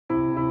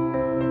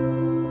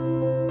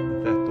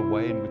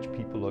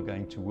people are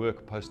going to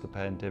work post the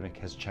pandemic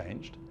has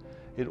changed.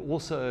 It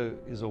also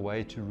is a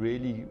way to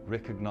really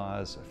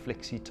recognize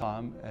flexi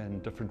time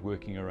and different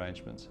working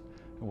arrangements.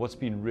 And what's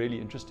been really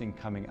interesting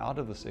coming out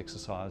of this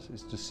exercise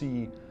is to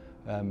see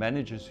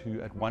managers who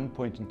at one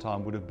point in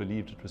time would have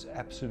believed it was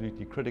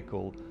absolutely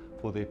critical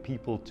for their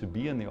people to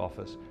be in the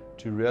office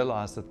to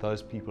realize that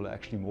those people are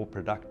actually more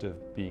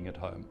productive being at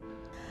home.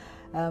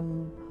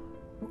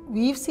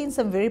 We've seen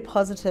some very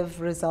positive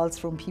results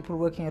from people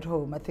working at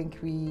home. I think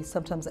we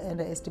sometimes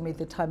underestimate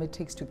the time it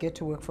takes to get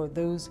to work for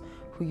those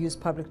who use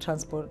public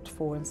transport,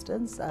 for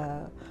instance.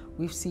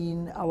 We've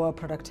seen our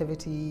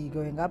productivity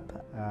going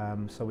up.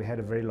 So we had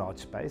a very large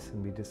space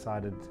and we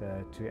decided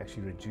to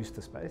actually reduce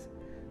the space,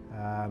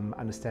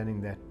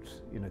 understanding that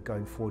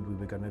going forward we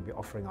were going to be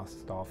offering our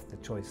staff the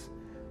choice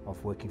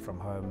of working from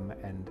home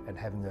and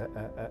having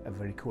a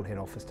very cool head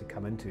office to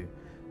come into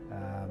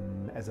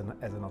as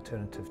an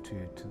alternative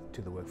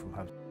to the work from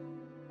home.